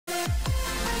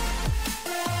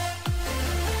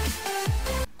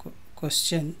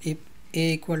Question: if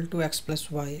a equal to x plus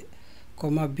y,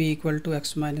 comma b equal to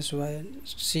x minus y, and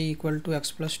c equal to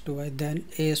x plus 2y, then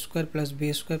a square plus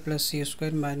b square plus c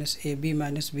square minus ab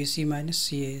minus bc minus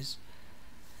ca is.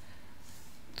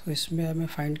 तो इसमें हमें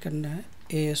find करना है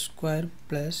ए square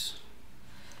plus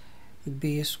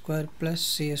B square plus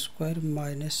C square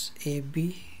minus A B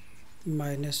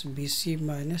minus B C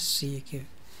minus सी के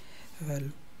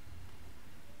value.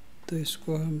 तो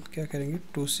इसको हम क्या करेंगे,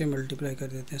 2 से मल्टीप्लाई कर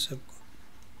देते हैं सबको।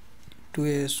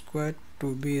 2a square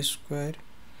 2b square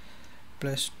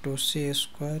plus 2c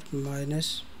square minus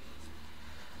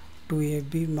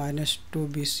 2ab minus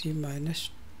 2bc minus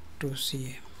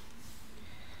 2ca।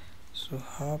 So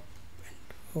half,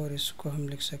 और इसको हम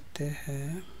लिख सकते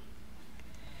हैं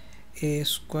ए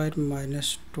square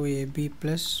minus 2ab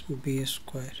plus B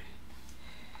square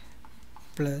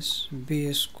plus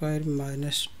B square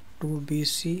minus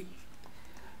 2bc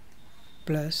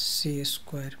plus C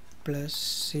square plus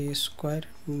C square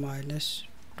minus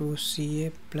 2ca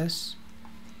plus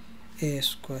A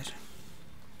square.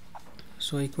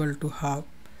 So equal to half,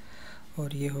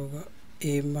 और ये होगा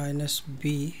ए minus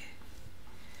B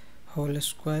whole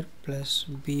square plus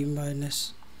B minus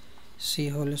सी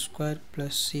whole square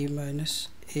plus सी minus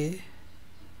ए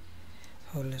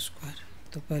whole square.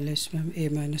 तो पहले इसमें हम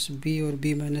a minus B और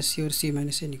b minus सी और c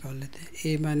minus ए निकाल लेते हैं।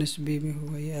 a माइनस बी में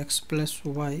होगा ये x plus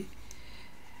Y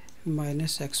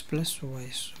minus x plus Y.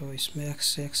 सो इसमें x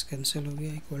से x कैंसिल हो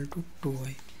गया, इक्वल टू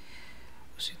 2y।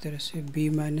 उसी तरह से b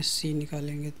माइनस सी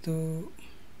निकालेंगे तो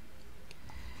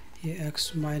ये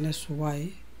x minus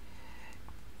Y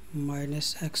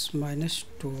minus x minus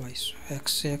 2y। सो x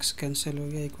से x कैंसिल हो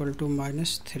गया, इक्वल टू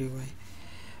माइनस 3y।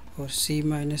 और c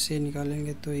माइनस ए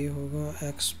निकालेंगे तो ये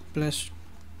होगा x plus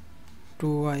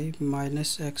 2y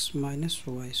minus x minus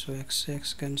Y. सो x से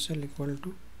x cancel, equal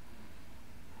to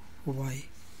y।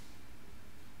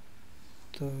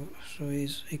 तो सो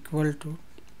इज इक्वल टू,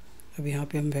 अब यहाँ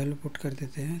पे हम वैल्यू पुट कर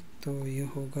देते हैं। तो ये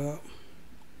होगा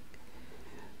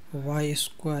y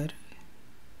square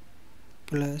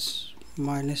plus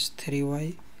minus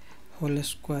 3y whole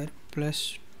square plus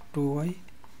 2y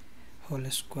whole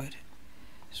square.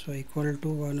 So equal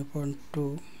to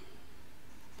 1/2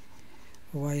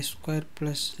 y square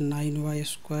plus 9y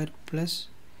square plus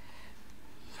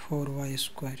 4y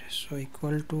square. So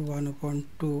equal to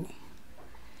 1/2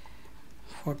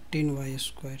 14y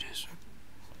square. So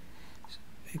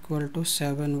equal to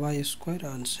 7y square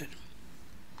answer.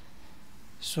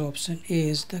 So option A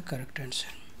is the correct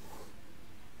answer.